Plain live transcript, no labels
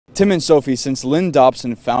Tim and Sophie, since Lynn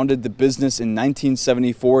Dobson founded the business in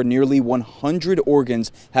 1974, nearly 100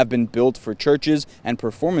 organs have been built for churches and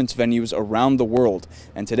performance venues around the world.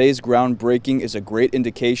 And today's groundbreaking is a great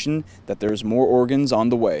indication that there's more organs on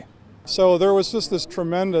the way. So there was just this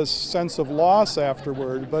tremendous sense of loss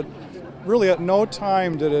afterward, but really at no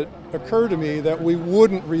time did it occur to me that we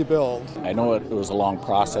wouldn't rebuild. I know it was a long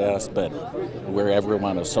process, but where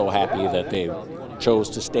everyone is so happy that they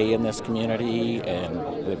chose to stay in this community,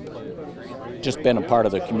 and they've just been a part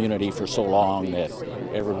of the community for so long that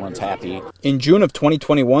everyone's happy. In June of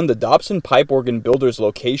 2021, the Dobson Pipe Organ Builders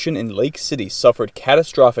location in Lake City suffered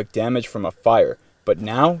catastrophic damage from a fire. But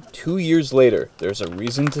now, 2 years later, there's a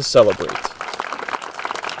reason to celebrate.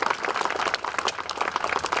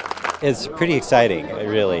 It's pretty exciting,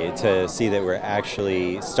 really, to see that we're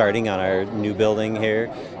actually starting on our new building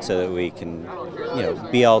here so that we can,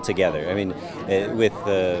 be all together. I mean, with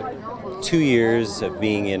the 2 years of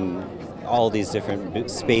being in all these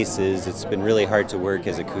different spaces, it's been really hard to work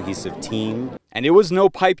as a cohesive team. And it was no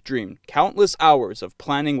pipe dream. Countless hours of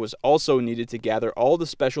planning was also needed to gather all the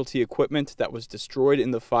specialty equipment that was destroyed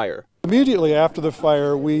in the fire. Immediately after the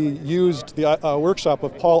fire, we used the workshop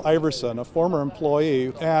of Paul Iverson, a former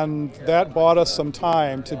employee, and that bought us some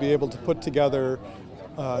time to be able to put together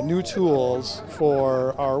new tools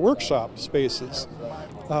for our workshop spaces.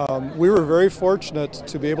 We were very fortunate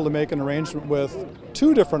to be able to make an arrangement with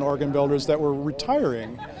 2 different organ builders that were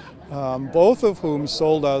retiring, both of whom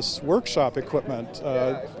sold us workshop equipment,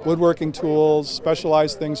 woodworking tools,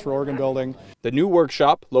 specialized things for organ building. The new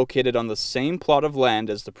workshop, located on the same plot of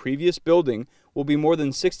land as the previous building, will be more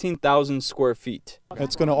than 16,000 square feet.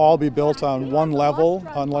 It's going to all be built on one level,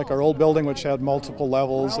 unlike our old building, which had multiple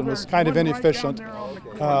levels and was kind of inefficient.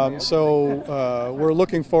 So we're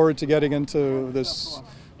looking forward to getting into this.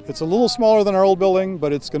 It's a little smaller than our old building,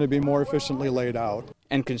 but it's going to be more efficiently laid out.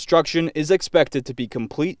 And construction is expected to be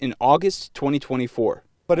complete in August 2024.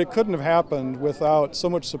 But it couldn't have happened without so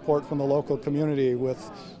much support from the local community, with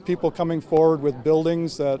people coming forward with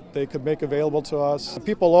buildings that they could make available to us.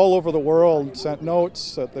 People all over the world sent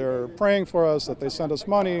notes that they're praying for us, that they sent us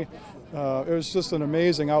money. It was just an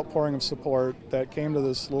amazing outpouring of support that came to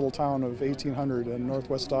this little town of 1,800 in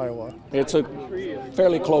northwest Iowa. It's a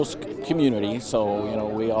fairly close community, so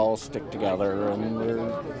we all stick together and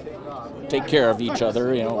we take care of each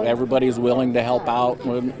other. Everybody's willing to help out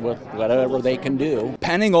with whatever they can do.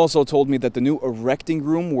 Panning also told me that the new erecting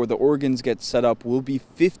room where the organs get set up will be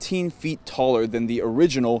 15 feet taller than the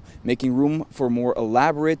original, making room for more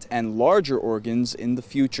elaborate and larger organs in the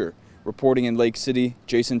future. Reporting in Lake City,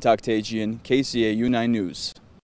 Jason Taktagian, KCAU 9 News.